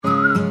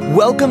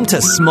Welcome to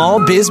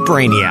Small Biz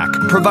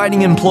Brainiac,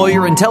 providing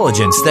employer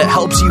intelligence that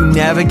helps you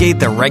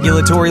navigate the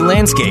regulatory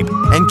landscape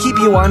and keep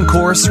you on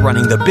course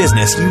running the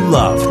business you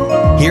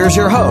love. Here's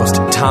your host,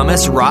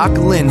 Thomas Rock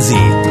Lindsay.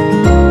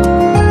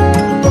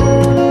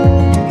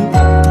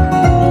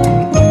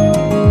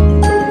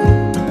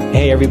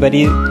 Hey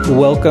everybody,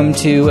 welcome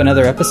to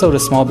another episode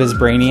of Small Biz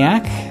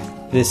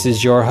Brainiac. This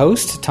is your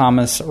host,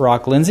 Thomas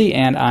Rock Lindsay,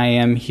 and I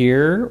am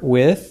here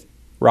with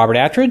Robert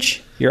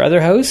Attridge, your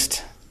other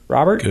host.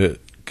 Robert?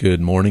 Good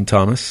morning,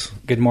 Thomas.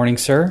 Good morning,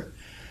 sir.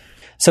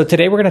 So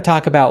today we're going to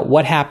talk about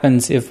what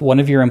happens if one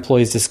of your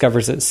employees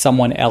discovers that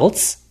someone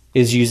else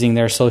is using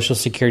their social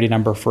security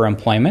number for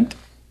employment,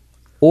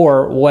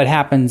 or what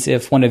happens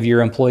if one of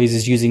your employees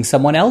is using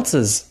someone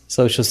else's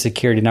social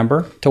security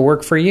number to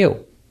work for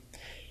you.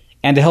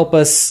 And to help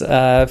us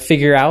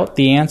figure out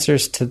the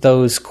answers to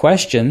those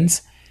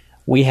questions,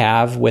 we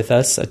have with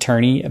us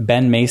attorney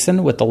Ben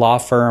Mason with the law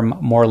firm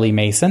Morley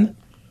Mason.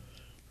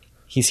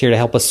 He's here to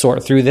help us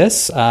sort through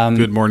this.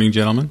 Good morning,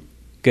 gentlemen.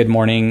 Good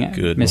morning,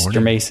 Good Mr.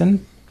 morning.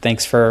 Mason.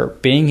 Thanks for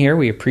being here.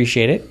 We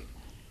appreciate it.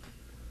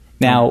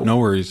 Now, No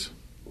worries.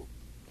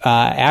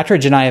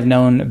 Attridge and I have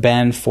known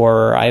Ben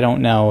for, I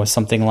don't know,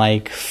 something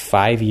like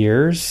 5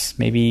 years,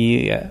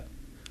 maybe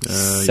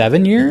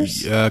 7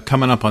 years?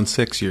 Coming up on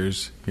 6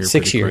 years. Here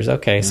 6 years, quick.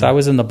 okay. Yeah. So I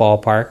was in the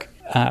ballpark.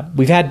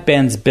 We've had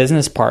Ben's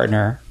business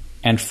partner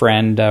and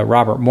friend,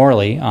 Robert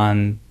Morley,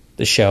 on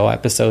the show,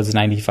 episodes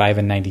 95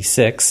 and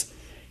 96.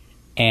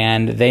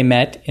 And they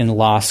met in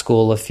law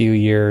school a few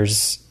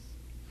years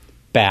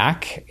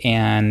back,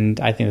 and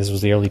I think this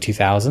was the early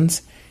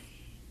 2000s.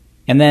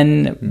 And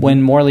then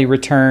when Morley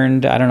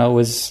returned, I don't know, it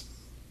was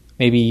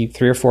maybe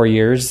 3 or 4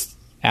 years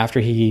after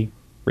he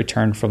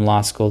returned from law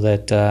school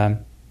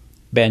that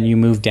Ben, you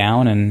moved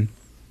down and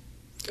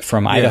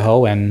from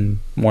Idaho, and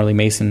Morley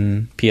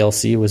Mason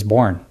PLC was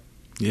born.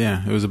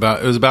 Yeah, it was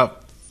about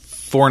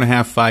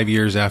 4.5, 5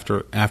 years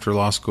after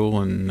law school,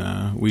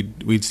 and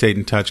we'd stayed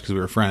in touch because we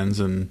were friends.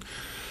 And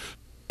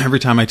every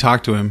time I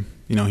talked to him,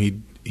 you know,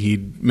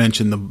 he'd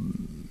mention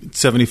the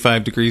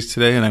 75 degrees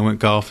today, and I went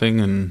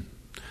golfing, and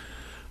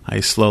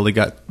I slowly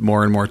got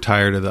more and more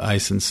tired of the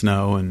ice and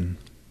snow, and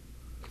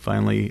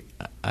finally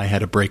I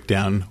had a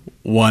breakdown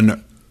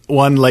one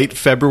late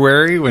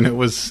February when it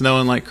was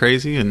snowing like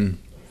crazy, and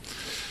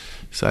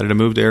decided to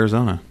move to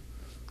Arizona.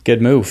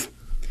 Good move.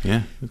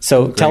 Yeah.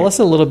 So great. tell us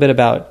a little bit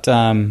about,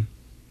 when,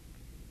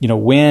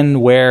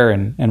 where,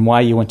 and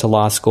why you went to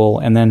law school.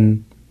 And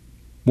then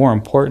more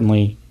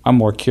importantly, I'm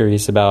more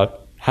curious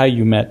about how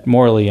you met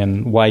Morley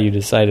and why you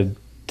decided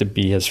to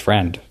be his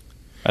friend.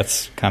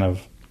 That's kind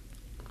of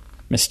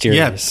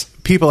mysterious. Yeah,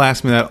 people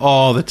ask me that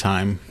all the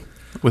time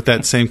with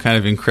that same kind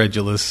of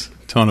incredulous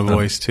tone of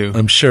voice too.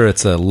 I'm sure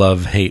it's a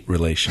love-hate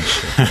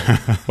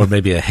relationship, or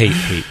maybe a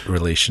hate-hate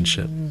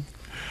relationship.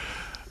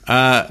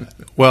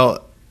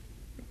 Well,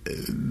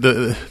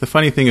 the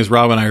funny thing is,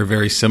 Rob and I are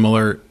very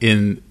similar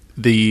in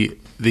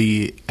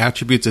the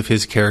attributes of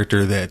his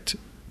character that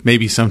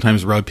maybe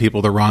sometimes rub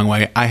people the wrong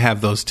way. I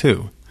have those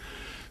too.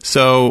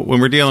 So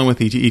when we're dealing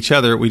with each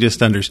other, we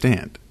just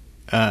understand.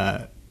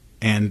 And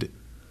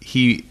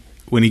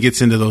when he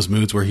gets into those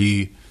moods where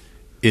he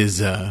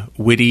is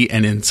witty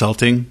and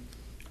insulting,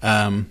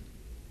 I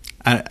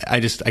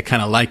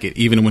kind of like it,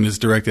 even when it's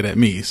directed at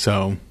me.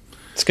 So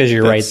It's because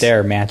you're right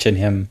there matching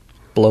him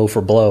blow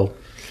for blow,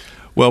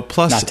 well,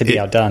 plus not to be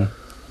outdone.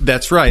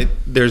 That's right.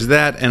 There's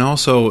that, and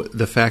also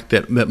the fact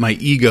that my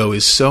ego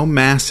is so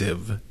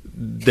massive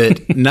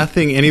that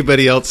nothing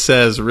anybody else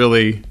says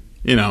really,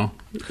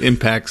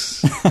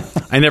 impacts.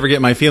 I never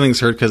get my feelings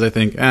hurt because I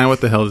think, what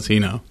the hell does he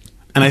know?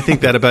 And I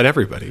think that about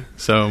everybody.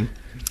 So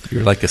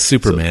You're like a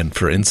Superman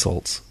for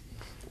insults.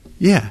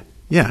 yeah.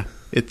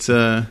 It's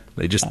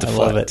They just deflect.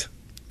 I love it.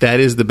 that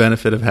is the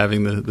benefit of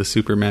having the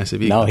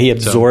supermassive ego. No, he So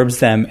absorbs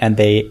them and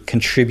they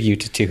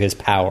contribute to his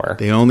power.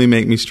 they only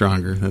make me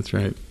stronger. That's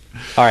right.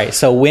 All right.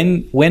 So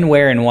when,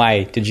 where, and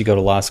why did you go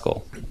to law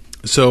school?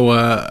 So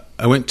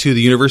I went to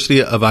the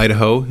University of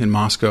Idaho in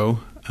Moscow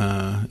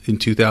in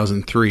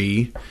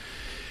 2003,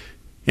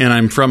 and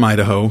I'm from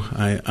Idaho.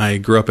 I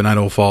grew up in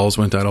Idaho Falls,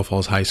 went to Idaho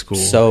Falls High School.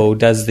 So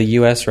does the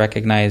U.S.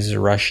 recognize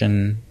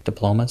Russian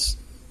diplomas?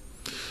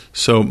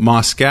 So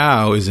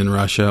Moscow is in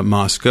Russia,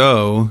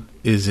 Moscow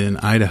is in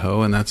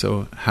Idaho, and that's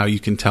how you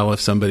can tell if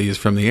somebody is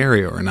from the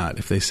area or not.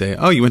 If they say,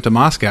 "Oh, you went to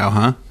Moscow,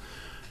 huh?"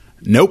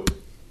 Nope,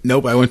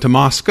 I went to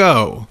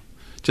Moscow.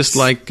 Just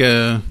like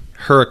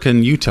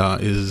Hurricane, Utah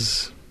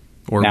is,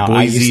 or Now, Boise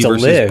I used to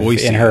versus live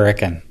Boise. in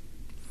Hurricane.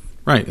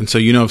 Right, and so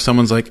if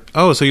someone's like,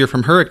 "Oh, so you're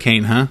from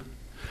Hurricane, huh?"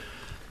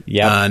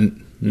 Yeah.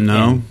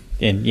 No.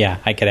 And yeah,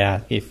 I could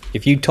ask.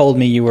 If you told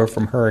me you were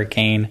from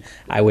Hurricane,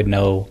 I would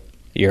know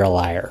you're a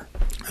liar.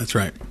 That's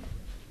right.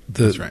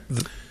 That's right.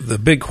 The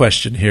big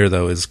question here,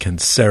 though, is can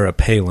Sarah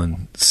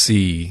Palin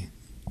see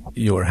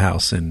your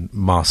house in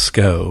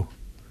Moscow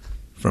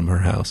from her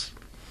house?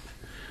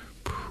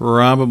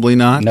 Probably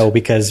not. No,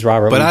 because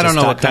Robert, But we I don't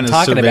just know what kind of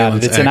talking about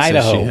it. surveillance It's in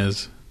access Idaho. she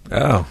has.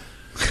 Oh,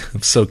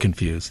 I'm so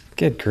confused.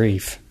 Good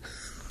grief.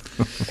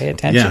 Pay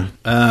attention.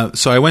 Yeah.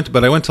 So I went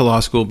to law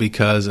school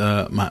because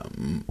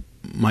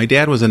my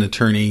dad was an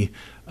attorney,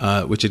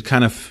 which had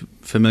kind of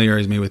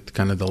familiarized me with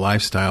kind of the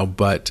lifestyle.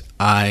 But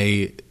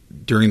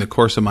during the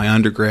course of my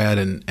undergrad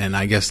and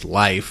I guess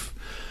life,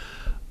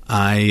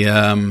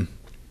 well,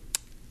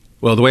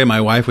 the way my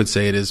wife would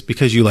say it is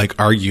because you like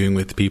arguing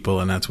with people,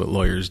 and that's what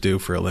lawyers do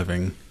for a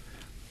living.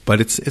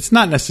 But it's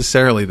not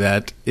necessarily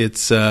that.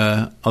 It's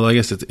although I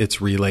guess it's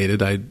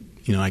related. I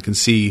can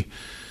see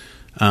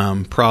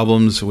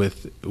problems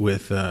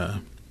with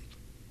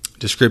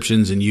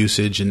descriptions and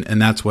usage,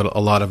 and that's what a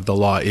lot of the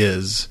law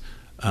is.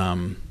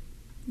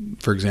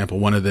 For example,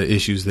 one of the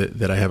issues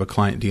that I have a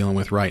client dealing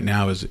with right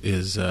now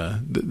is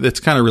that's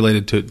kind of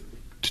related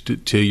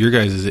to your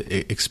guys'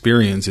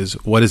 experience is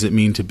what does it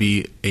mean to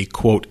be a,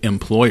 quote,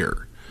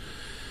 employer?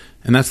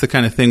 And that's the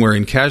kind of thing where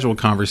in casual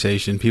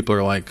conversation, people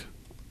are like,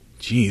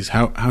 geez,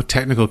 how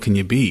technical can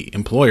you be?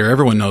 Employer,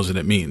 everyone knows what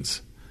it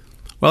means.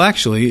 Well,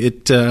 actually,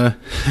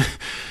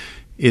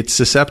 it's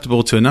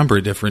susceptible to a number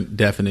of different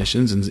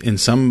definitions. In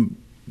some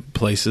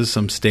places,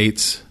 some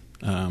states,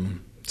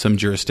 some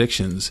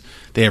jurisdictions,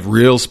 they have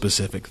real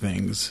specific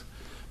things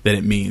that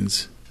it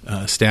means,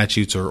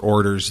 statutes or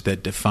orders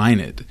that define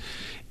it.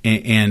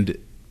 And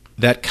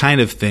that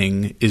kind of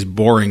thing is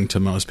boring to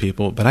most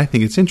people, but I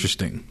think it's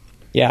interesting.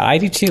 Yeah, I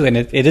do too. And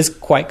it is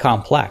quite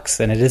complex.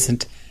 And it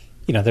isn't,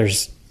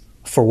 there's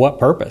for what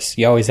purpose?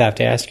 You always have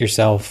to ask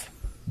yourself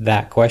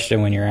that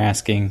question when you're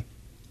answering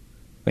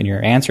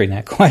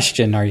that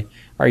question.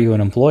 Are you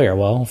an employer?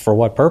 Well, for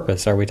what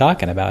purpose are we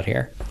talking about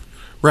here?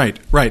 Right.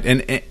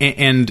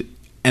 And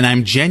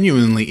I'm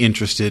genuinely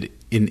interested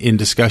in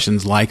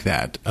discussions like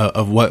that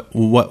of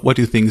what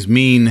do things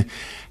mean?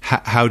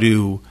 How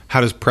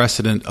does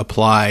precedent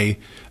apply?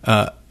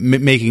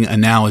 Making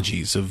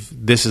analogies of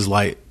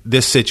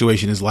this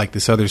situation is like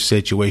this other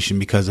situation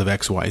because of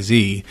X, Y,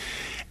 Z,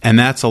 and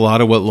that's a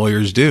lot of what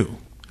lawyers do.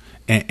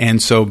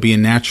 And so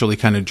being naturally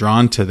kind of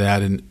drawn to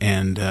that,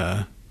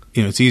 and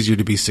it's easier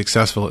to be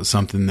successful at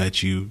something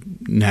that you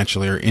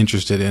naturally are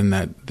interested in.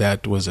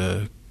 That was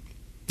a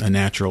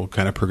natural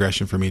kind of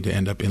progression for me to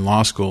end up in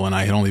law school, and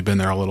I had only been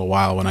there a little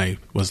while when I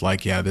was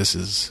like, yeah, this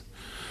is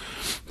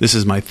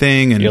my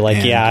thing. And you're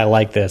like, yeah, I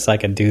like this. I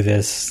can do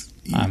this.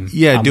 I'm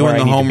doing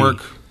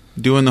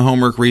the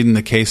homework, reading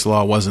the case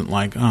law wasn't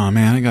like, oh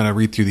man, I got to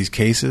read through these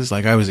cases.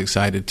 Like I was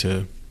excited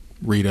to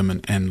read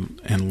them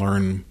and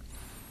learn,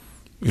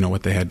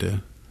 what they had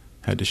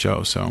to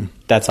show. So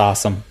that's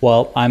awesome.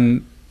 Well,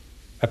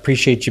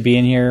 appreciate you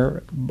being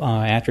here,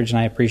 Attridge, and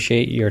I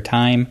appreciate your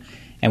time,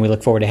 and we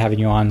look forward to having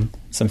you on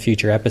some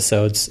future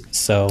episodes.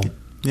 So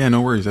yeah,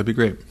 no worries. That'd be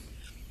great.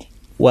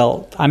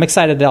 Well, I'm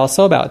excited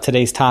also about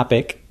today's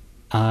topic.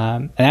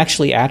 And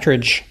actually,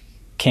 Attridge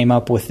came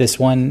up with this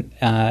one.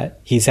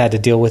 He's had to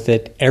deal with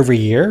it every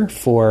year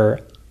for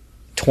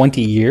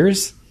 20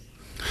 years.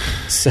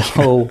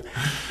 So,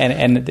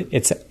 and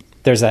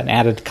there's an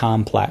added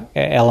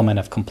element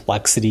of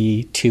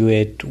complexity to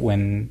it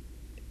when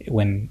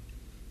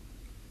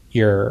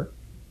you're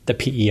the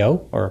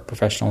PEO or a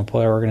professional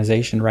employer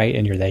organization, right?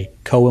 And you're the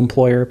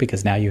co-employer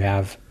because now you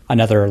have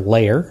another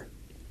layer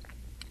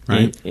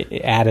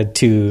added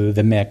to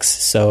the mix.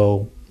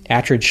 So,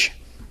 Attridge,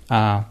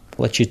 I'll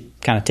let you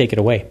kind of take it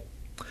away.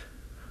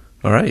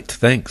 All right,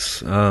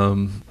 thanks.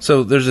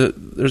 So there's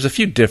a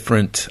few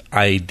different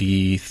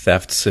ID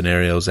theft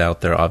scenarios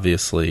out there.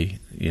 Obviously,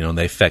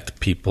 they affect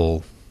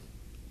people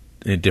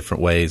in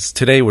different ways.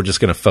 Today, we're just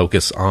going to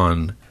focus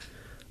on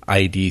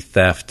ID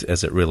theft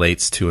as it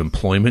relates to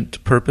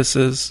employment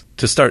purposes.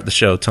 To start the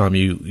show, Tom,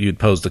 you'd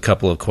posed a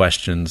couple of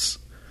questions.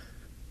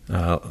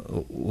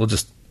 We'll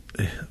just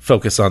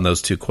focus on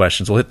those two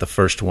questions. We'll hit the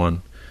first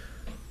one.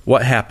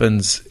 What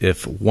happens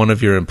if one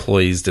of your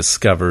employees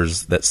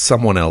discovers that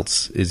someone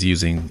else is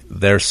using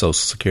their Social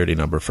Security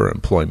number for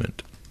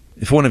employment?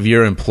 If one of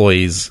your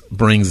employees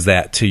brings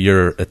that to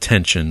your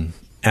attention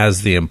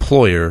as the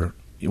employer,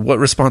 what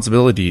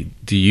responsibility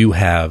do you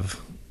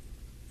have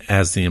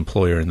as the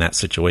employer in that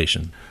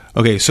situation?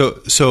 Okay, so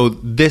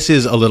this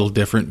is a little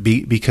different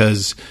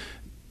because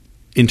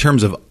in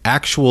terms of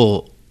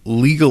actual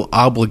legal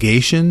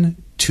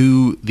obligation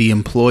to the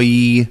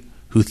employee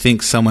who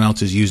thinks someone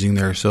else is using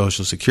their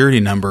Social Security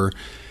number,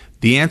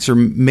 the answer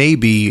may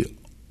be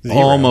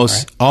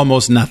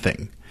almost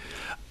nothing.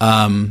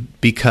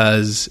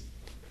 Because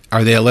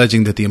are they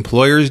alleging that the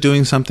employer is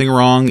doing something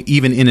wrong,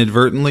 even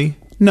inadvertently?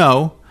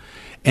 No.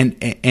 And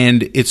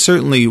it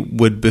certainly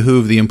would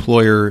behoove the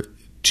employer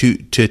to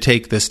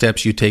take the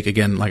steps you take,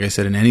 again, like I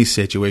said, in any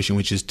situation,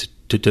 which is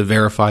to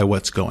verify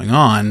what's going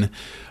on.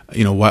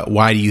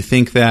 Why do you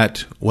think that?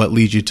 What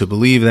leads you to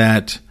believe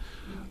that?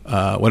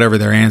 Whatever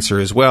their answer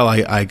is, well,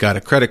 I got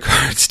a credit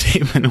card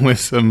statement with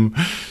some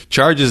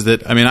charges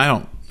that, I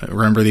don't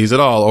remember these at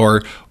all,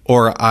 or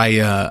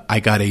I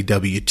got a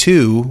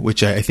W-2,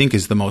 which I think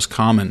is the most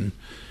common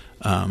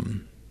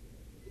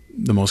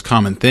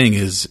thing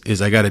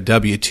is I got a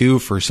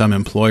W-2 for some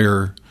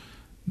employer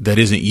that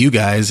isn't you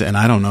guys, and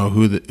I don't know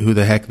who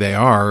the heck they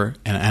are,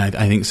 and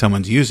I think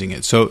someone's using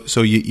it.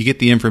 So you get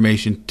the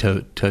information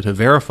to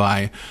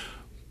verify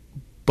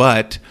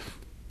But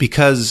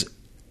because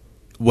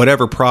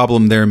whatever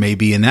problem there may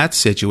be in that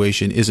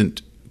situation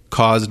isn't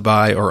caused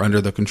by or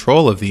under the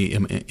control of the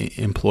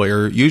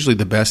employer, usually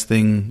the best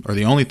thing or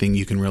the only thing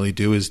you can really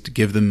do is to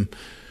give them,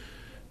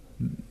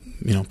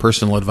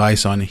 personal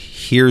advice on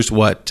here's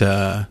what,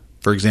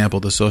 for example,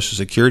 the Social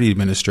Security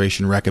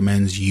Administration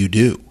recommends you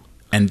do,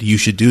 and you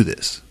should do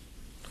this.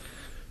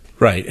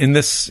 Right. In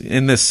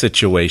this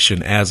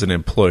situation, as an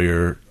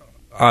employer,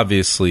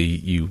 obviously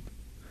you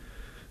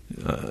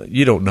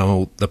don't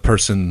know the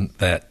person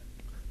that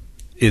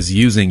is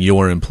using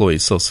your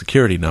employee's Social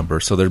Security number,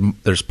 so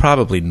there's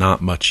probably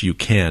not much you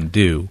can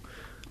do,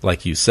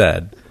 like you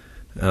said.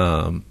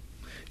 Some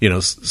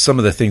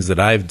of the things that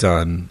I've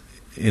done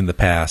in the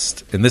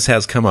past, and this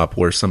has come up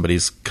where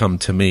somebody's come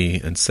to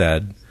me and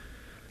said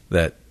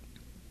that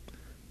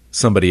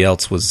somebody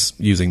else was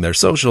using their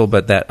social,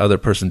 but that other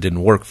person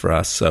didn't work for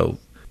us. So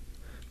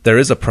there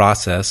is a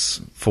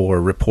process for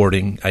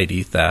reporting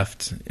ID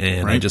theft,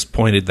 and right. I just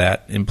pointed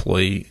that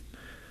employee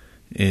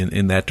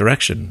in that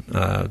direction.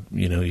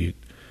 You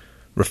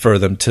refer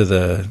them to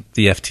the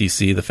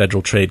FTC, the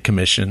Federal Trade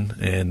Commission,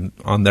 and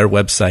on their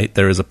website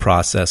there is a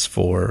process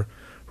for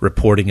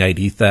reporting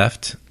ID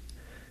theft,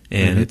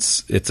 and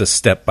it's a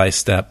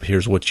step-by-step,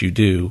 here's what you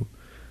do,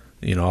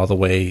 all the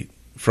way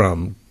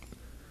from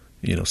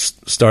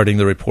starting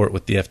the report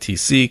with the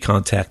FTC,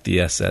 contact the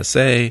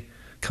SSA,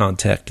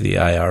 contact the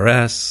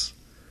IRS,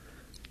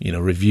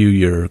 review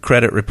your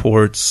credit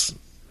reports,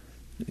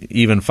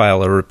 even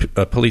file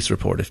a police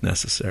report if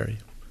necessary.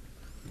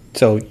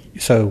 So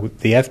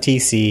the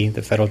FTC,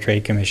 the Federal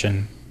Trade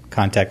Commission,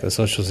 contact the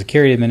Social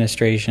Security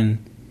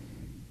Administration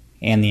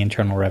and the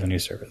Internal Revenue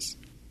Service.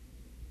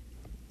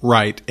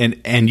 Right.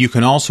 And you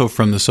can also,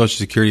 from the Social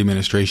Security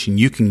Administration,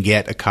 you can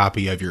get a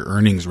copy of your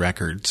earnings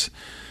records.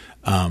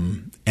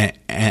 And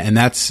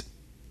that's,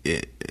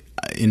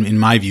 in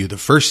my view, the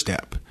first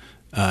step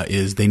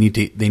is they need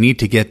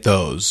to get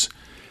those.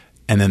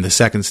 And then the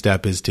second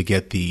step is to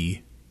get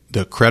the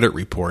credit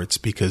reports,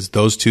 because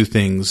those two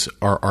things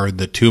are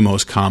the two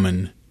most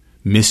common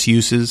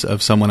misuses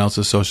of someone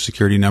else's Social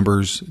Security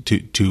numbers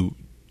to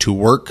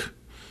work.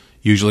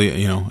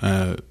 Usually,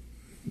 an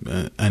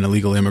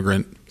illegal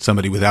immigrant,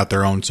 somebody without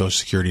their own Social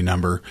Security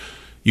number,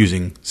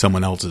 using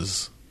someone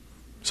else's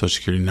Social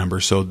Security number.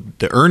 So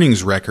the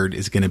earnings record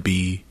is going to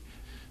be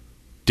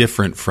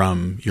different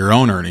from your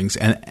own earnings.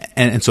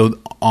 And so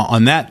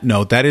on that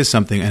note, that is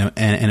something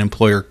an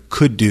employer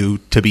could do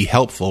to be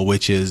helpful,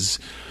 which is,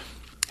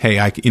 hey,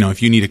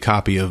 if you need a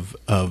copy of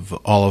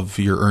all of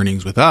your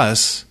earnings with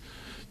us,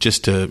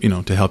 just to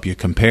help you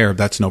compare,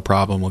 that's no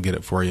problem. We'll get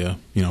it for you,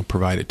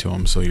 provide it to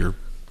them so you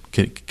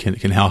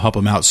can help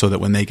them out, so that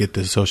when they get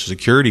the Social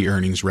Security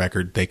earnings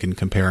record, they can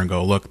compare and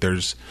go, look,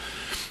 this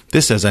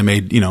says I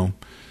made,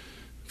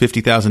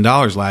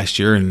 $50,000 last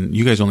year, and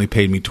you guys only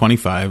paid me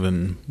 $25,000,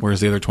 and whereas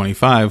the other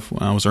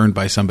 $25,000 was earned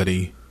by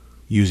somebody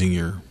using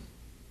your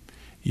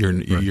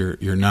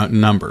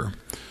number.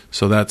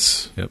 So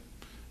that's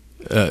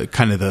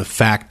kind of the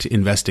fact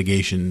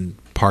investigation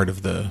part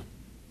of the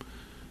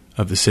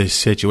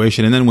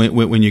situation. And then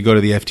when you go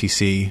to the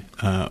FTC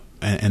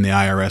and the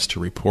IRS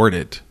to report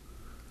it,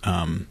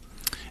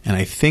 and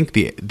I think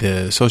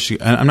the social,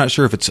 I'm not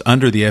sure if it's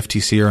under the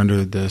FTC or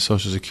under the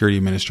Social Security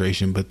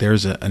Administration, but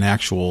there's an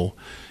actual,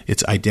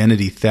 it's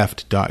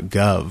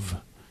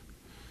identitytheft.gov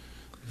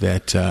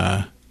that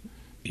I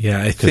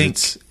think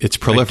it's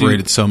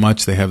proliferated so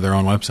much they have their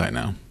own website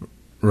now.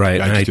 Right,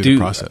 and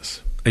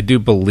I do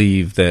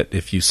believe that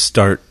if you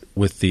start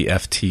with the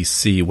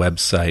FTC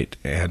website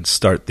and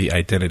start the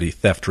identity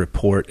theft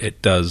report,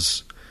 it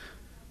does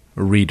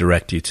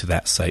redirect you to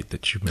that site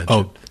that you mentioned.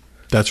 Oh,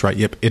 that's right.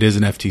 Yep, it is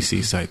an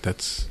FTC site.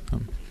 That's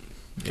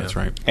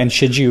right. And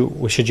should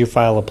you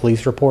file a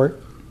police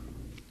report?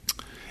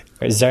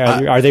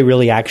 Are they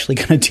really actually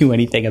going to do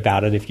anything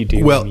about it if you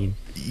do? Well,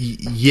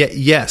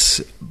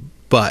 yes,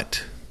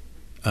 but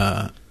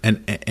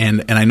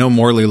and I know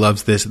Morley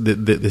loves this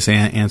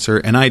answer,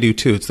 and I do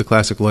too. It's the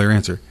classic lawyer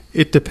answer.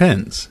 It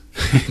depends.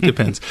 It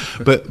depends.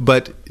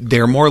 But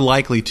they're more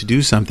likely to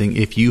do something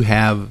if you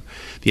have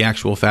the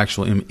actual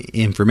factual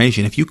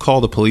information. If you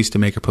call the police to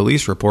make a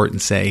police report and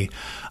say,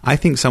 I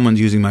think someone's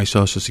using my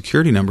Social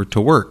Security number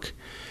to work,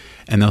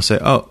 and they'll say,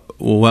 oh,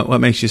 well, what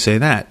makes you say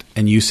that?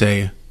 And you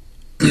say,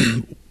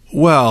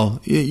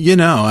 well,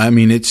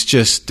 it's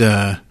just,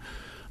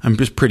 I'm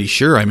just pretty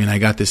sure. I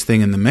got this thing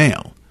in the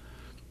mail.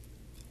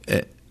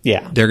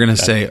 They're going to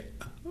say,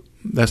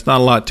 that's not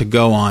a lot to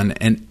go on.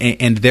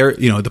 And they're,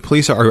 the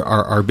police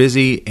are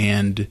busy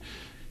and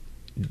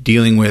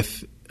dealing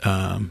with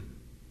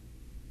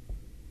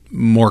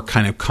more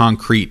kind of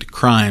concrete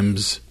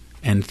crimes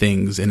and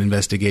things and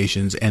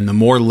investigations. And the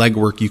more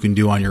legwork you can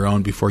do on your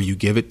own before you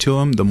give it to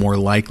them, the more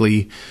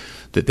likely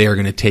that they are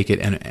going to take it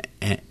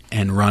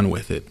and run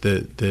with it.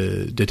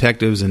 The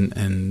detectives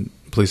and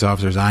police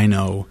officers I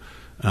know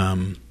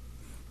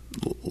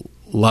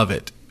love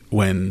it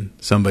when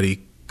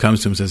somebody comes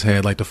to them and says, hey,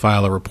 I'd like to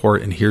file a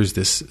report, and here's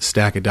this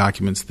stack of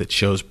documents that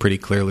shows pretty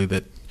clearly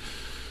that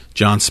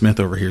John Smith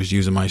over here is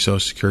using my Social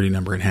Security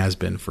number and has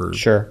been for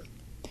Sure.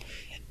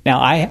 Now,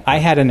 I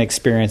had an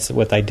experience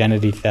with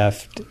identity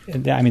theft.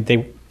 I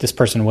mean, this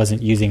person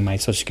wasn't using my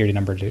Social Security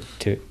number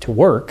to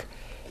work,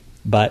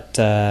 but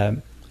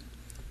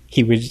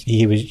he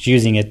was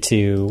using it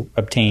to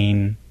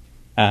obtain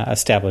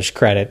established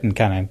credit and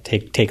kind of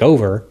take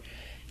over.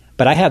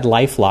 But I had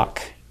LifeLock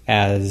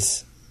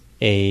as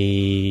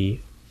a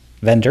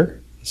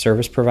vendor,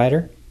 service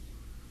provider,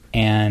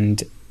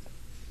 and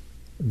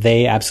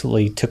they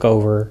absolutely took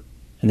over.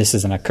 And this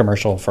isn't a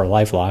commercial for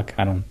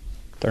LifeLock.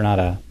 They're not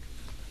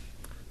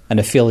an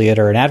affiliate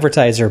or an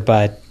advertiser,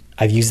 but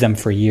I've used them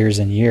for years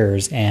and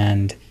years,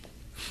 and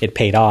it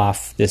paid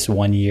off this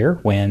one year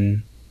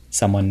when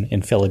someone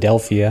in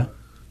Philadelphia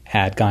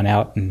had gone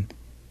out and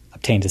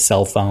obtained a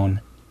cell phone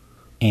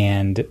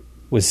and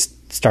was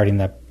starting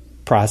the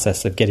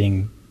process of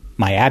getting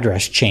my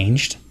address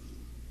changed.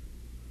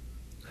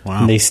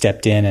 Wow. And they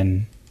stepped in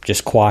and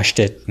just quashed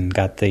it and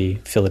got the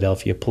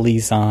Philadelphia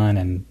police on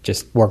and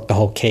just worked the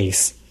whole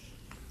case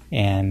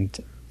and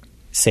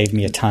saved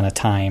me a ton of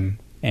time.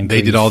 And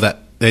they did all that.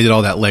 They did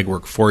all that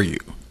legwork for you.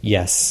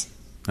 Yes.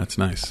 That's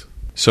nice.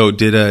 So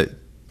did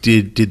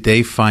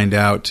they find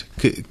out?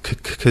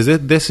 Because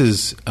this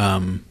is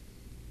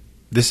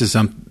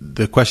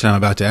the question I'm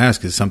about to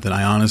ask is something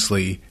I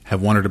honestly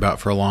have wondered about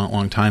for a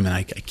long time, and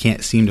I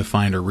can't seem to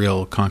find a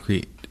real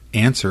concrete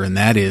answer. And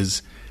that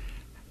is,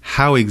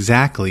 how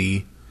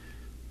exactly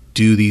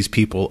do these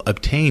people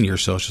obtain your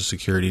Social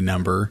Security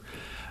number?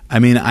 I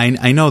mean,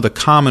 I know the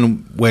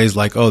common ways,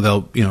 like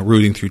they'll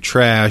rooting through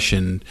trash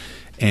and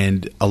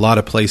a lot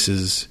of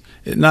places.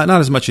 Not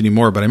as much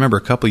anymore, but I remember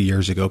a couple of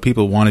years ago,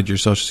 people wanted your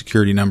Social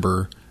Security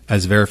number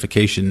as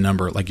verification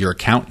number, like your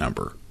account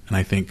number. And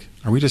I think,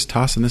 are we just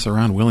tossing this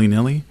around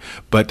willy-nilly?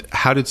 But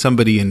how did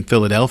somebody in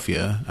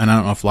Philadelphia, and I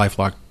don't know if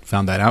LifeLock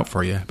found that out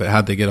for you, but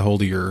how'd they get a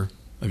hold of your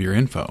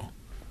info?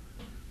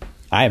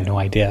 I have no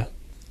idea.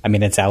 I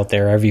mean, it's out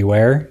there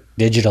everywhere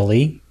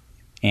digitally,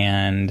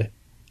 and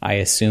I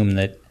assume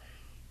that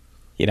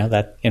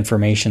that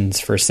information's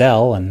for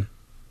sale and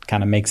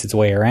kind of makes its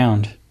way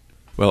around.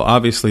 Well,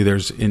 obviously,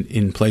 there's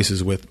in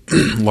places with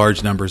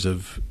large numbers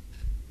of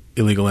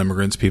illegal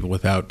immigrants, people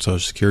without Social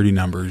Security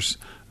numbers,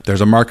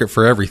 there's a market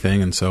for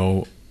everything, and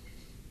so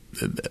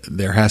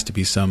there has to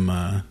be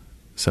some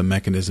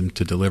mechanism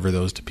to deliver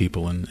those to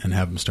people and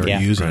have them start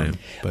using them.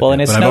 But, well,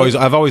 and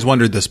I've always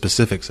wondered the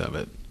specifics of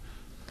it.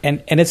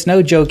 And it's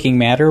no joking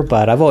matter,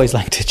 but I've always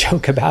liked to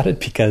joke about it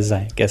because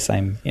I guess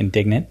I'm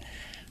indignant.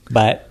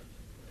 But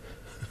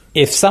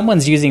if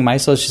someone's using my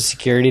Social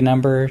Security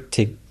number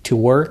to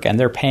work and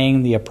they're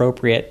paying the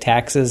appropriate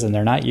taxes and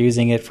they're not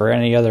using it for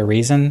any other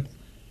reason,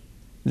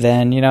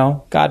 then,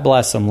 God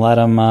bless them. Let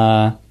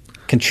them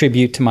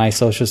contribute to my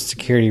Social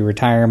Security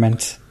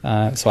retirement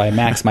so I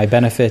max my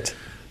benefit.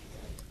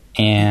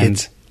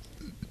 And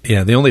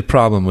the only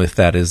problem with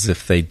that is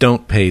if they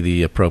don't pay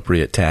the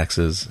appropriate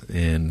taxes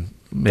and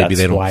maybe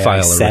they don't file. That's why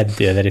I said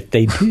that if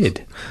they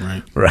did.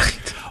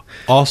 Right.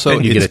 Also,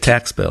 then you get a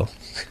tax bill.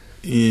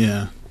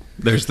 Yeah.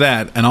 There's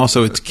that, and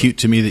also it's cute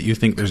to me that you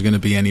think there's going to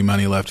be any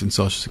money left in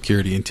Social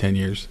Security in 10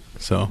 years.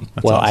 So,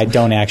 that's awesome. I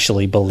don't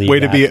actually believe way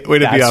that. Way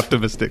to be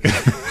optimistic.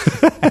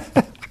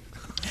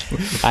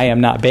 I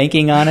am not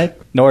banking on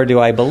it, nor do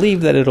I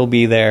believe that it'll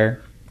be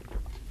there.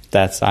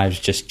 That's why I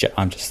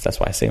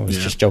say I was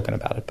just joking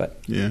about it. But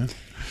yeah.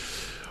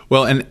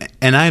 Well,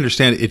 and I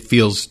understand it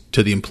feels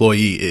to the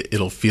employee,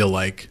 it'll feel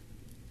like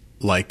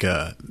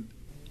a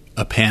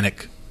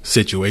panic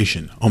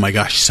situation. Oh my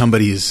gosh,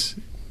 somebody is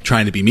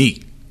trying to be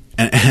me.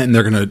 And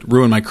they're going to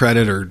ruin my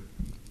credit, or,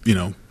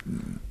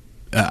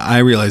 I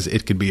realize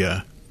it could be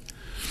a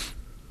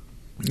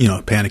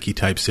panicky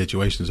type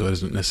situation, so it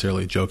isn't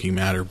necessarily a joking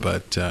matter,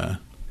 but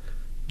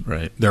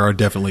right. There are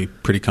definitely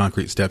pretty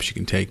concrete steps you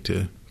can take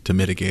to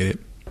mitigate it.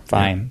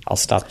 Fine. I'll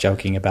stop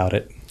joking about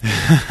it.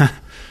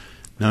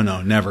 No,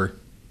 never.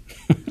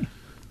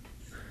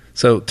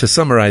 So to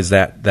summarize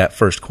that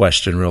first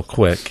question real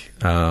quick,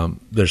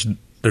 there's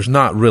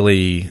not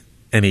really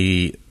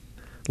any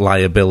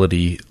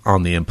liability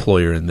on the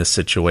employer in this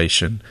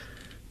situation.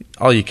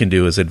 All you can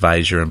do is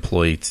advise your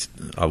employee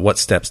what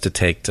steps to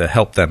take to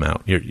help them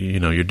out.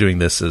 You're doing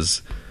this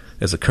as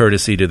a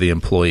courtesy to the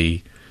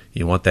employee.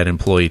 You want that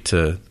employee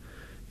to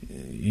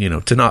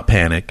not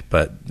panic,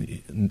 but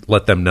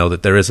let them know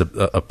that there is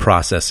a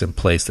process in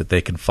place that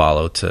they can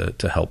follow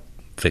to help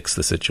fix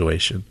the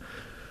situation.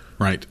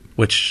 Right.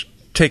 Which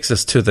takes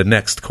us to the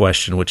next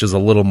question, which is a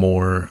little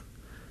more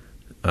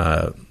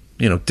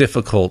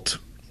difficult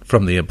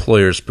from the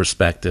employer's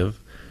perspective.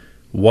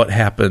 What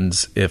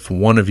happens if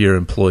one of your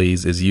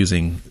employees is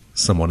using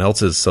someone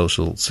else's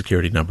Social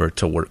Security number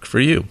to work for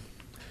you?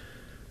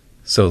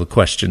 So the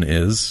question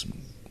is,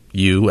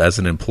 you as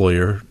an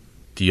employer,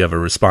 do you have a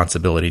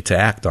responsibility to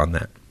act on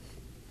that?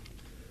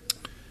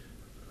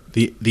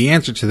 The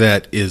answer to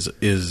that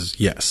is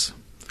yes.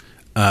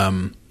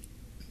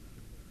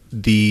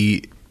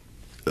 The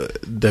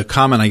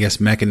common, I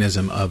guess,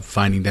 mechanism of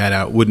finding that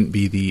out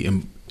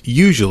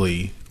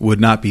usually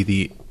would not be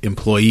the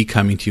employee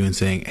coming to you and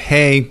saying,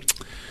 "Hey,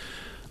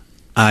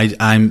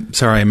 I'm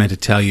sorry, I meant to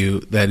tell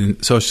you that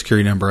in Social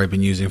Security number I've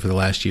been using for the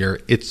last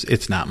year,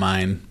 it's not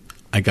mine.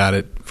 I got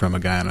it from a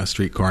guy on a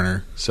street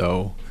corner.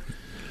 So,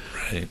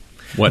 right.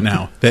 What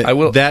now?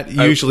 That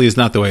usually is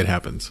not the way it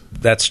happens.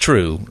 That's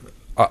true,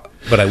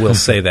 but I will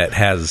say that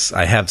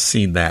I have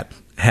seen that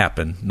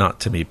happen,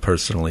 not to me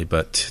personally,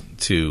 but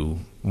to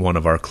one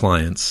of our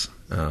clients.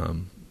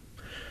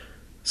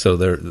 So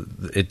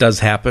it does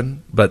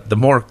happen, but the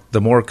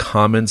more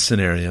common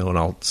scenario, and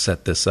I'll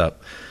set this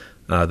up,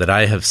 that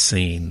I have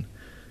seen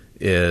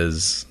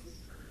is,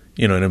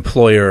 an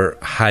employer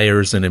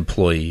hires an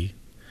employee.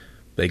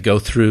 They go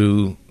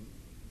through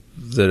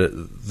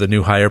the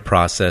new hire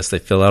process. They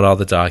fill out all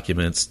the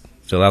documents,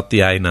 fill out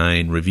the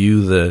I-9,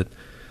 review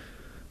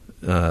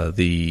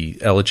the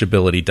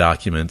eligibility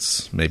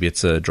documents. Maybe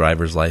it's a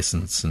driver's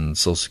license and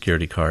Social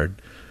Security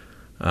card.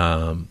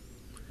 But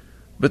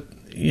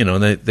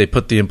they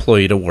put the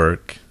employee to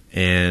work,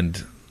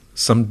 and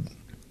some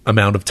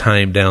amount of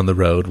time down the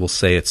road, we'll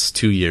say it's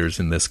 2 years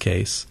in this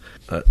case,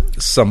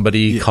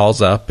 somebody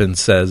calls up and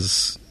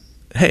says,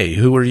 "Hey,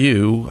 who are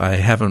you? I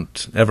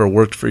haven't ever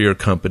worked for your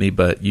company,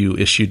 but you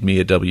issued me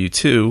a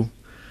W-2."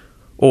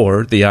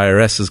 Or the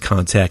IRS is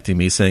contacting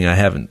me saying, "I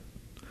haven't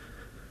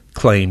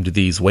claimed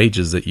these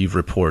wages that you've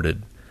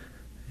reported.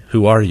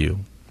 Who are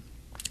you?"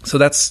 So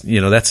that's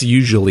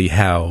usually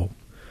how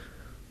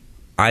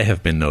I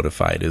have been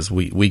notified, is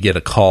we get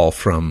a call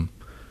from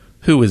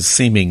who is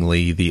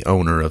seemingly the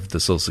owner of the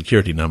Social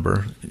Security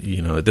number.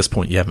 At this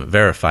point you haven't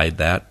verified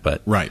that,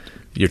 but right.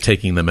 You're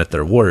taking them at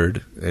their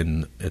word,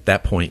 and at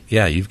that point,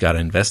 you've got to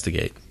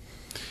investigate.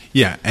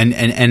 Yeah,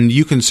 and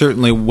you can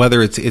certainly,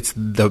 whether it's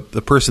the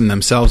person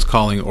themselves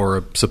calling or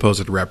a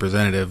supposed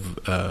representative,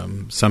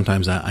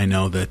 sometimes I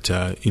know that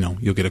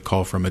you'll get a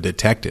call from a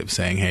detective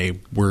saying, "Hey,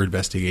 we're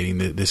investigating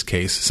this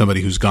case,"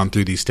 somebody who's gone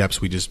through these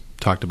steps we just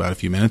talked about a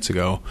few minutes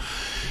ago,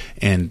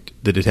 and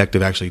the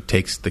detective actually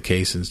takes the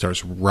case and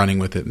starts running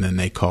with it, and then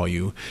they call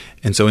you.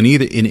 And so in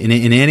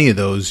any of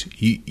those,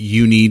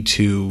 you need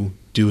to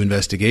do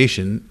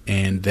investigation,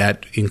 and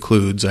that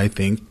includes, I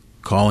think,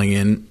 calling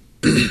in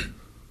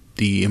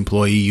the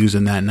employee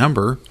using that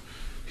number.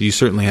 You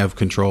certainly have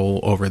control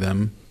over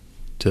them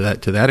to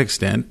that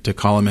extent, to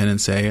call them in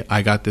and say,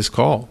 "I got this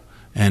call,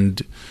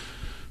 and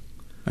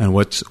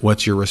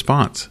what's your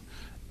response?"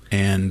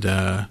 And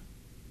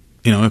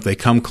if they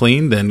come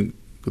clean, then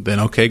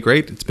okay,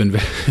 great, it's been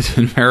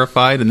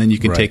verified, and then you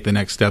can take the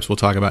next steps we'll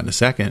talk about in a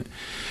second.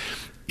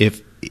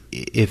 If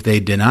they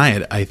deny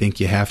it, I think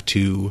you have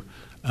to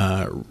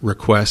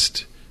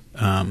request.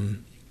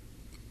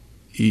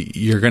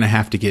 You're going to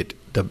have to get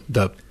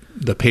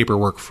the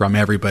paperwork from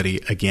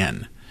everybody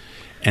again,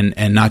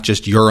 and not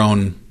just your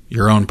own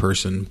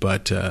person,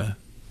 but go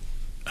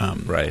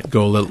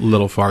a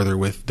little farther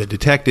with the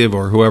detective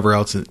or whoever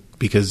else,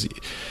 because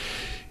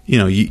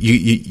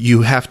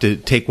you have to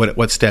take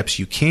what steps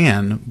you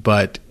can.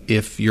 But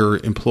if your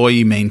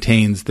employee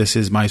maintains, "This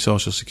is my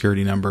Social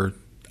Security number,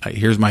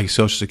 here's my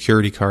Social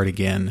Security card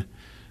again,"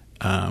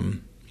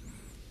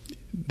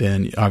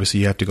 then obviously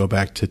you have to go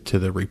back to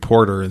the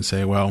reporter and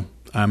say, "Well,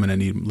 I'm going to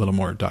need a little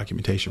more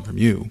documentation from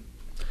you."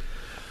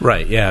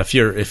 Right. Yeah.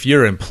 If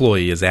your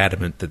employee is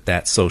adamant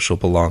that social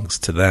belongs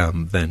to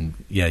them, then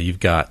you've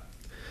got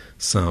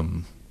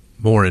some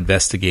more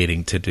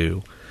investigating to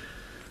do.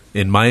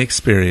 In my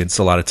experience,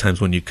 a lot of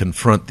times when you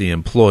confront the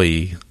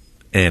employee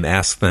and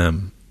ask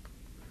them,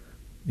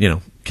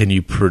 can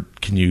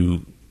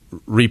you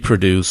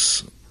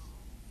reproduce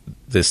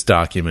this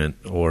document,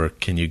 or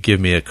can you give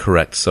me a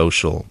correct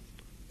social?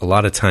 A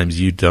lot of times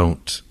you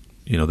don't.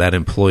 That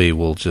employee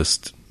will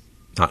just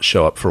not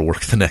show up for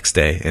work the next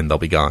day, and they'll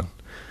be gone.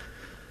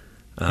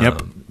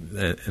 Yep.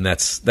 And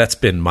that's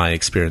been my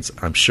experience.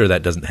 I'm sure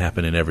that doesn't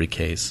happen in every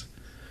case,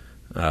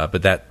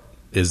 but that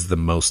is the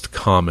most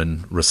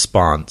common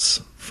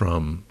response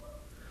from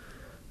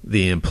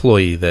the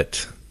employee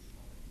that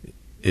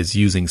is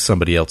using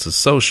somebody else's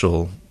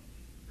social,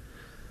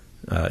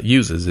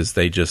 is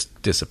they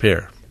just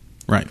disappear.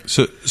 Right.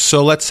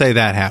 So let's say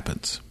that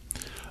happens.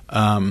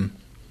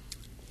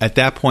 At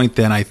that point,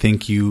 then I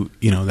think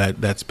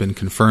that's been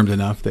confirmed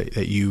enough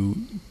that you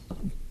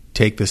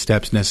take the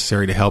steps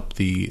necessary to help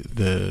the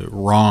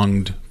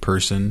wronged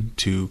person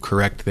to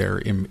correct their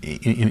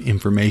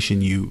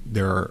information.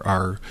 There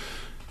are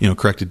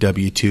corrected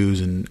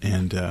W-2s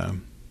and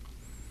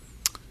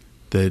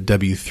the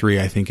W-3,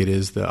 I think it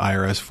is, the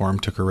IRS form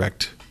to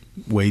correct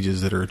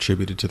wages that are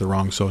attributed to the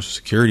wrong Social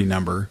Security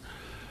number.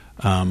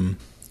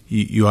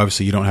 You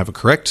obviously you don't have a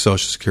correct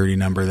Social Security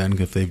number then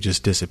if they've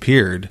just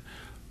disappeared,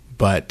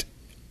 but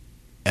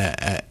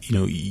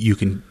you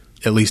can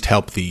at least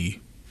help the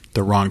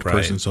wronged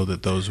person so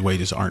that those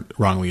wages aren't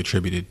wrongly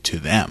attributed to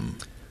them.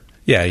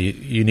 Yeah,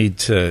 you need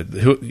to,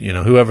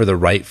 whoever the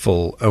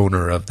rightful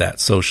owner of that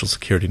Social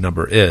Security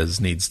number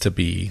is needs to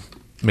be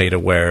made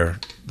aware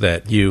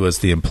that you, as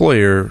the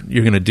employer,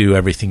 you're going to do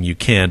everything you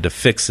can to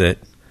fix it,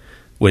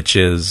 which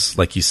is,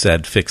 like you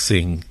said,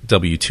 fixing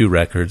W-2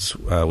 records,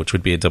 which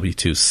would be a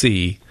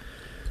W-2C,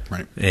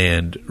 right,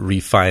 and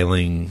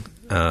refiling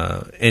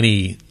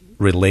any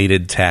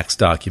related tax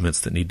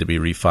documents that need to be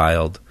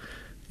refiled,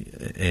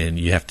 and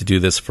you have to do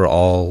this for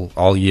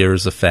all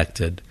years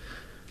affected.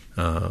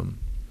 And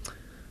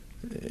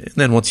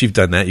then once you've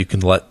done that, you can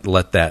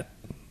let that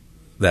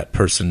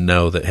person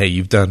know that, hey,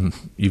 you've done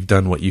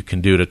what you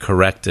can do to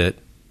correct it.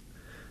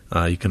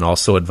 You can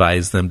also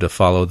advise them to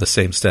follow the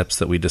same steps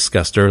that we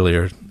discussed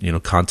earlier.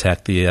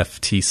 Contact the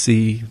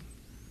FTC,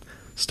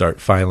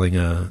 start filing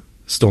a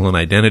stolen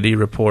identity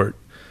report,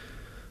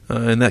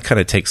 and that kind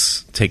of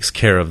takes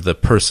care of the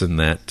person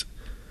that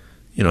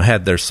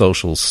had their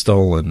socials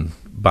stolen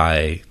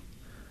by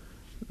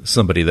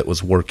somebody that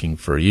was working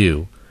for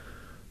you.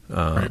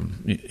 Right.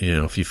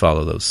 If you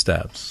follow those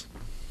steps.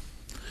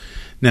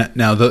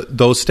 Now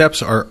those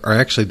steps are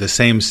actually the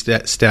same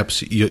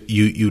steps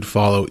you'd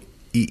follow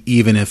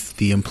even if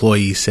the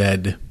employee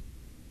said,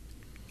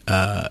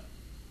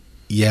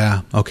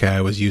 yeah, okay,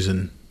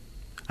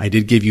 I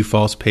did give you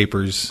false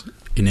papers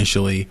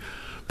initially,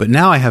 but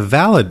now I have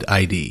valid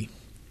ID.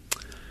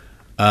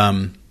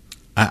 I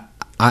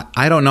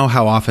don't know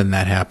how often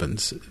that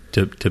happens,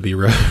 to be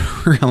real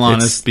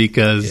honest,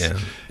 because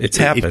it's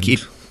happened.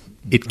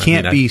 It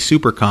can't be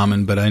super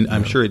common, but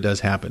I'm sure it does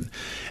happen.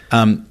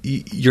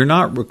 You're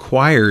not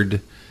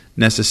required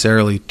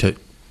necessarily to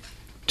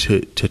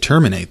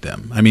terminate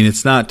them. I mean,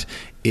 it's not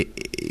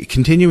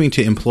continuing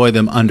to employ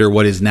them under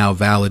what is now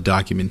valid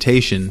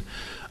documentation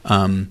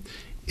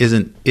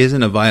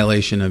isn't a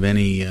violation of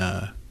any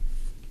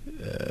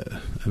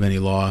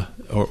law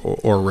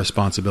or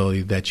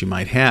responsibility that you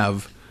might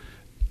have.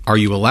 Are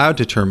you allowed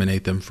to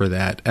terminate them for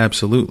that?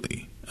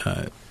 Absolutely.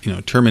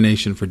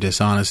 Termination for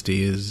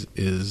dishonesty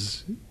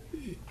is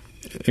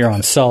you're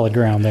on solid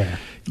ground there.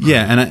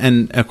 Yeah,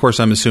 and of course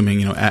I'm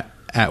assuming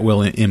at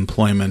will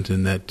employment,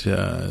 and that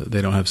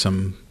they don't have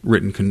some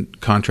written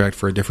contract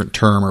for a different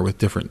term or with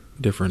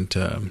different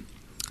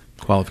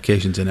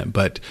qualifications in it.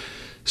 But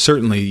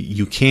certainly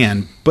you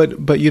can,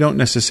 but you don't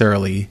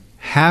necessarily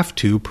have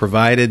to,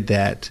 provided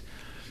that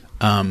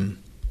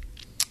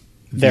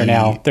they've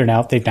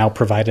now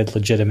provided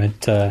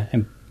legitimate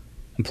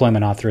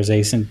employment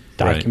authorization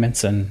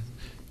documents. Right. And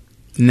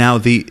now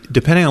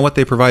depending on what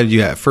they provided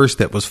you at first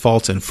that was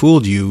false and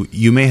fooled you,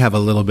 you may have a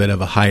little bit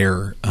of a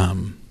higher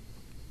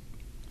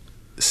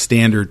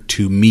standard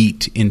to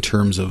meet in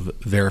terms of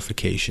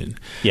verification.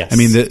 Yes. I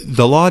mean,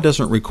 the law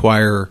doesn't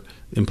require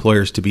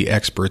employers to be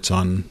experts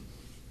on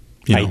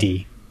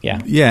ID. Yeah.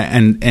 Yeah,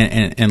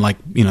 and like,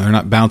 they're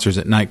not bouncers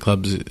at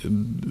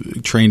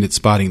nightclubs trained at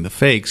spotting the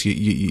fakes.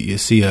 You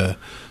see a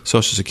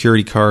Social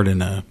Security card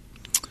and a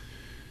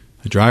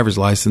driver's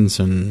license,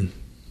 and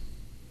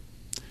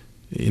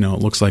it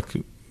looks like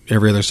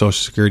every other Social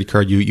Security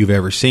card you've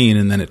ever seen,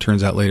 and then it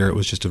turns out later it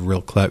was just a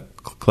real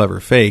clever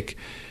fake.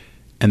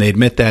 And they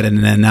admit that,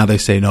 and then now they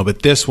say, no,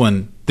 but this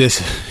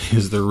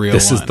is the real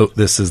one.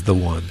 This is the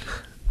one.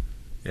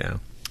 Yeah.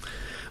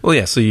 Well,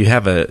 yeah. So you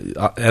have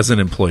as an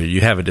employer, you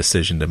have a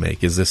decision to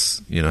make. Is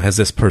this, has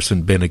this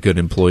person been a good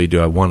employee?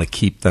 Do I want to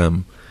keep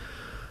them?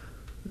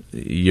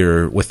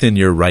 You're within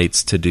your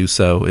rights to do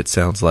so, it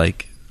sounds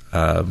like,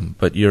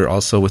 but you're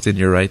also within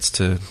your rights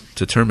to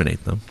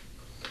terminate them.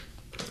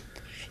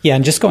 Yeah,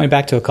 and just going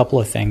back to a couple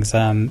of things,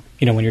 when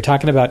you're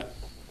talking about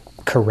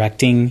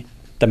correcting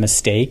the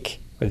mistake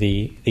or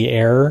the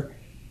error,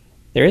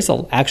 there is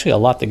actually a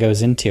lot that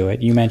goes into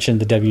it. You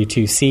mentioned the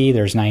W-2C.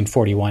 There's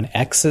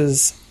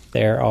 941Xs.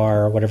 There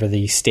are whatever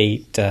the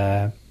state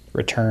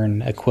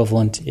return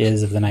equivalent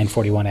is of the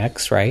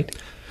 941X, right?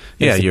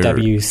 There's the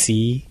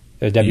WC,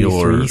 the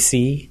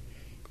W3C.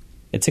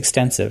 It's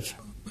extensive.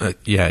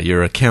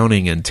 Your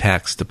accounting and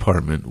tax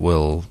department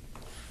will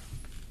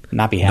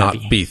not be happy.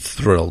 Not be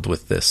thrilled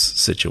with this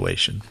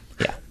situation.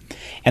 Yeah.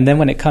 And then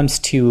when it comes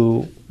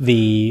to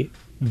the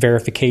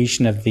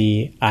verification of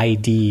the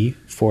ID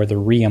for the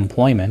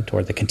reemployment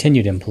or the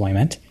continued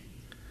employment,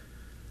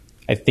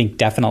 I think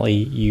definitely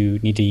you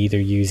need to either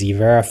use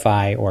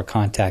E-Verify or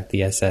contact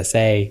the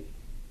SSA,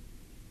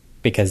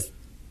 because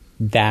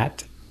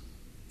that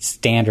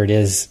standard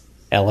is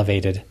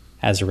elevated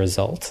as a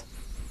result.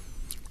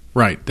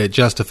 Right. That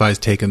justifies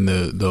taking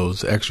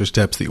those extra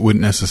steps that you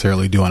wouldn't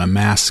necessarily do on a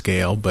mass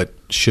scale, but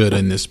should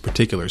in this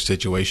particular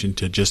situation,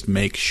 to just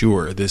make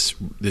sure this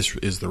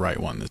is the right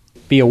one.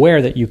 Be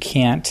aware that you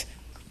can't,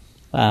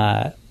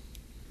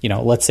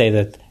 let's say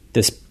that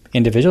this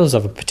individual is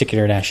of a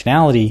particular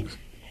nationality.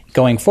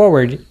 Going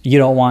forward, you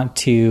don't want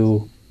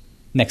to,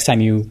 next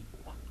time you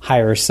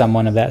hire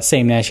someone of that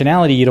same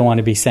nationality, you don't want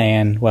to be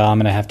saying, well, I'm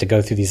going to have to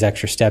go through these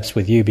extra steps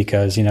with you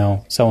because,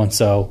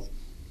 so-and-so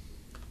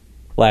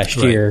last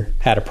year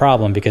had a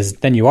problem, because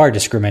then you are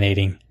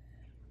discriminating.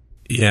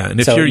 Yeah, and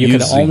if so you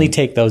can only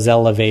take those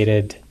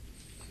elevated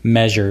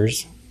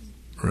measures,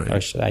 right. Or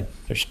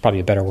there's probably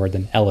a better word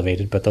than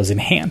elevated, but those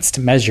enhanced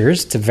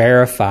measures to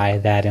verify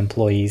that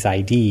employee's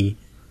ID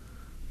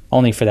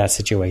only for that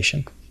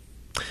situation.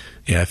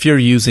 Yeah, if you're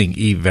using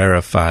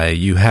E-Verify,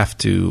 you have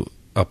to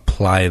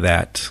apply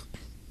that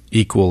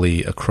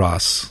equally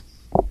across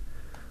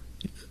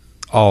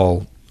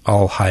all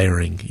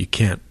hiring. You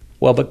can't.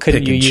 Well, but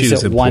couldn't you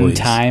use it one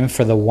time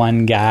for the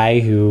one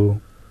guy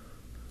who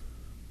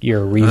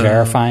you're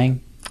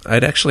re-verifying?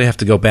 I'd actually have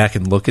to go back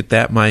and look at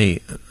that. My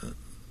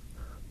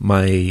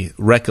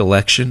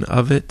recollection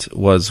of it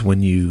was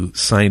when you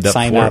signed up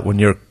for it, when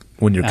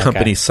your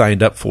company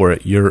signed up for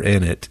it, you're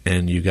in it,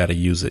 and you got to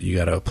use it. You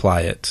got to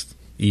apply it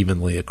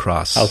evenly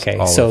across all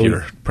of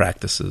your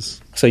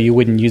practices. So you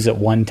wouldn't use it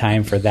one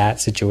time for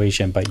that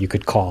situation, but you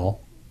could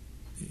call.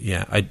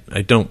 Yeah,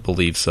 I don't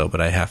believe so, but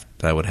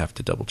I would have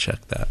to double check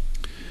that.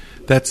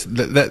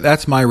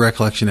 That's my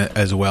recollection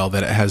as well.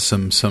 That it has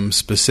some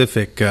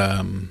specific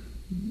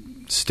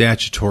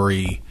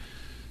statutory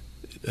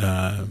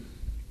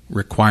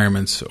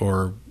requirements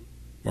or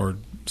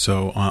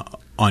so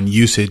on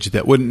usage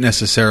that wouldn't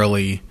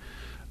necessarily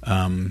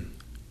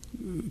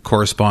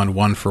correspond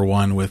one for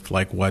one with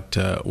like what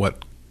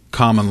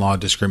common law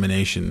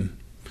discrimination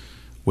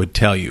would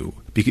tell you.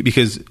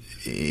 Because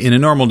in a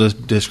normal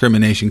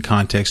discrimination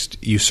context,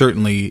 you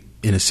certainly,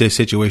 in a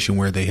situation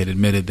where they had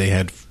admitted they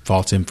had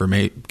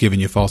given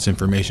you false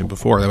information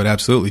before, that would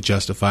absolutely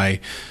justify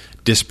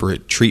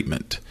disparate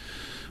treatment.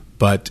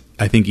 But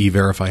I think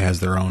E-Verify has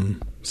their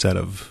own set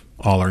of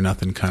all or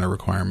nothing kind of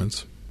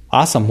requirements.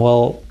 Awesome.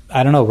 Well,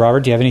 I don't know,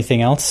 Robert, do you have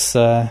anything else?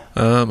 I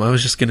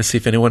was just going to see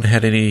if anyone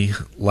had any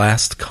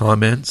last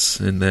comments,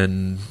 and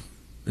then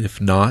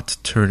if not,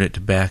 turn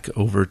it back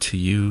over to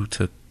you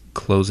to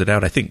close it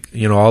out. I think,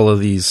 all of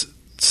these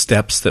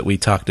steps that we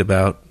talked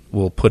about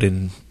we'll put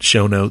in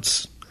show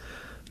notes.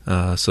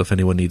 So if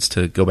anyone needs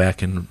to go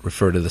back and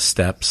refer to the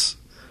steps,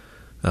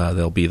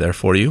 they'll be there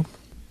for you.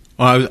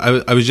 Well,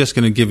 I was just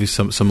going to give you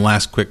some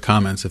last quick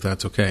comments, if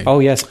that's okay. Oh,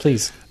 yes,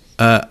 please.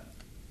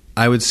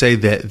 I would say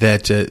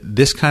that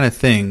this kind of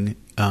thing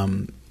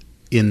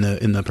in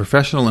the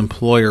professional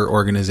employer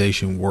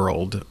organization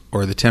world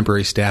or the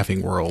temporary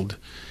staffing world,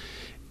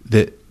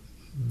 that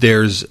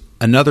there's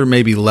another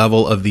maybe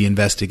level of the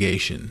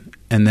investigation,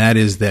 and that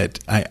is that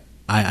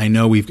I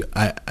know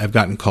I've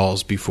gotten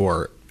calls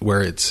before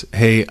where it's,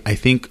 hey, I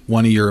think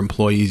one of your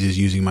employees is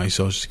using my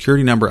Social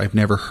Security number. I've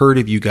never heard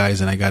of you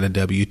guys, and I got a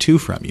W-2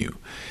 from you.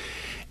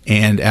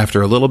 And after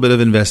a little bit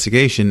of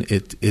investigation,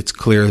 it's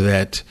clear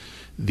that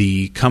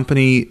the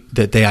company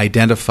that they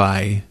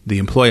identify, the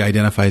employee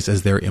identifies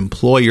as their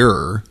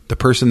employer, the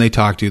person they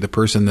talk to, the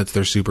person that's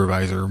their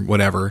supervisor,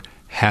 whatever,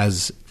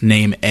 has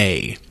name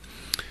A.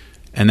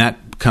 And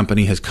that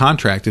company has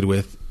contracted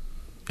with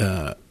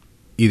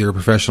either a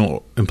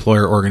professional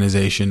employer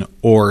organization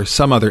or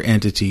some other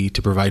entity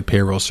to provide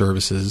payroll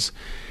services,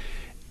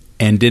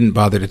 and didn't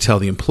bother to tell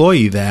the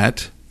employee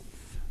that,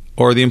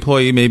 or the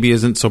employee maybe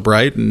isn't so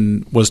bright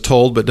and was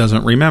told but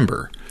doesn't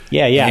remember.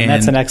 Yeah, and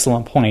that's an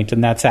excellent point,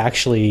 and that's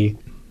actually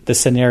the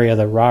scenario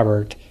that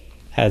Robert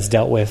has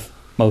dealt with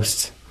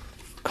most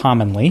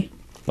commonly,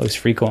 most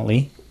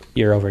frequently,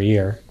 year over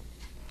year.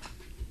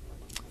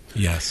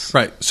 Yes.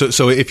 Right.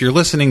 So if you're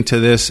listening to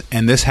this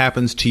and this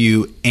happens to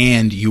you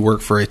and you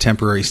work for a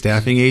temporary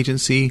staffing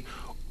agency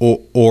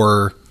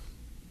or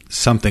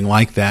something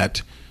like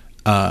that,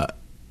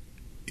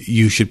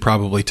 you should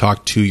probably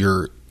talk to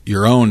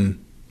your own,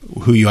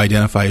 who you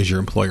identify as your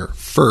employer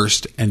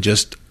first, and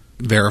just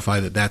verify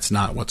that that's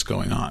not what's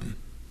going on.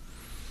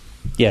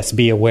 Yes,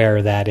 be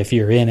aware that if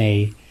you're in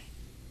a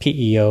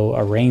PEO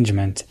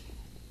arrangement,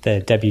 the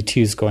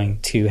W-2 is going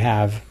to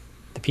have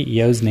the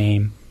PEO's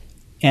name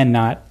and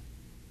not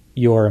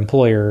your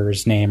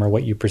employer's name or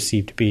what you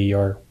perceive to be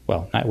your,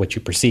 well, not what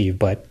you perceive,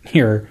 but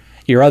your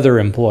other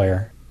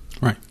employer.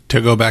 Right.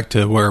 To go back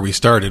to where we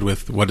started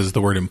with, what does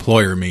the word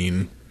employer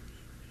mean?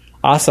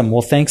 Awesome.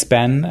 Well, thanks,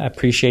 Ben. I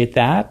appreciate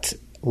that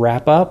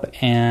wrap up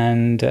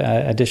and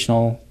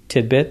additional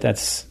tidbit.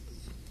 That's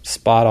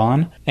spot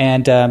on.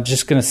 And I'm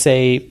just going to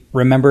say,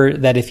 remember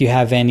that if you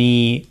have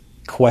any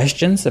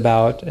questions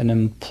about an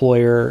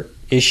employer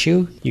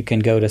issue, you can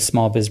go to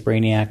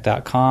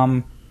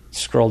smallbizbrainiac.com,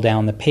 scroll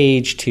down the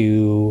page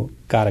to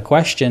Got a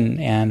Question,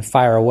 and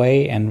fire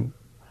away, and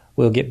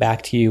we'll get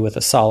back to you with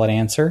a solid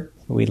answer.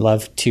 We'd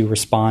love to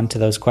respond to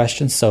those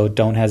questions, so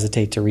don't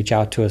hesitate to reach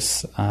out to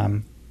us.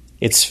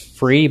 It's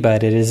free,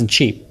 but it isn't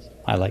cheap,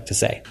 I like to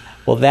say.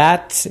 Well,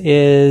 that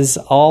is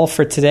all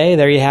for today.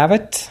 There you have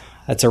it.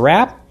 That's a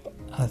wrap.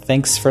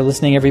 Thanks for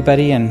listening,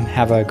 everybody, and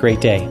have a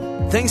great day.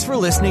 Thanks for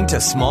listening to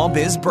Small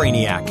Biz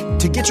Brainiac.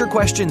 To get your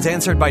questions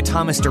answered by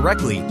Thomas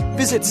directly,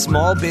 visit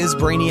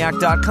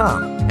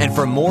smallbizbrainiac.com. And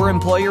for more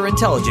employer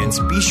intelligence,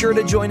 be sure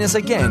to join us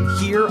again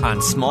here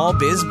on Small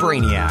Biz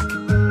Brainiac.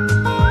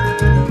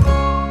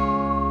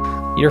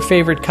 Your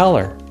favorite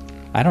color?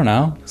 I don't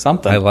know.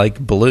 Something. I like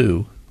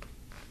blue.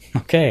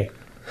 Okay.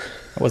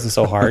 That wasn't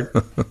so hard.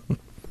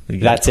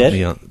 That's it?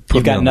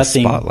 You've got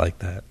nothing. On the spot like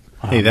that.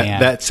 Oh, hey,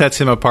 that sets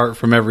him apart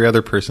from every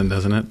other person,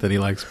 doesn't it? That he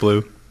likes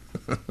blue.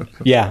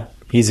 Yeah,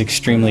 he's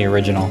extremely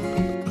original.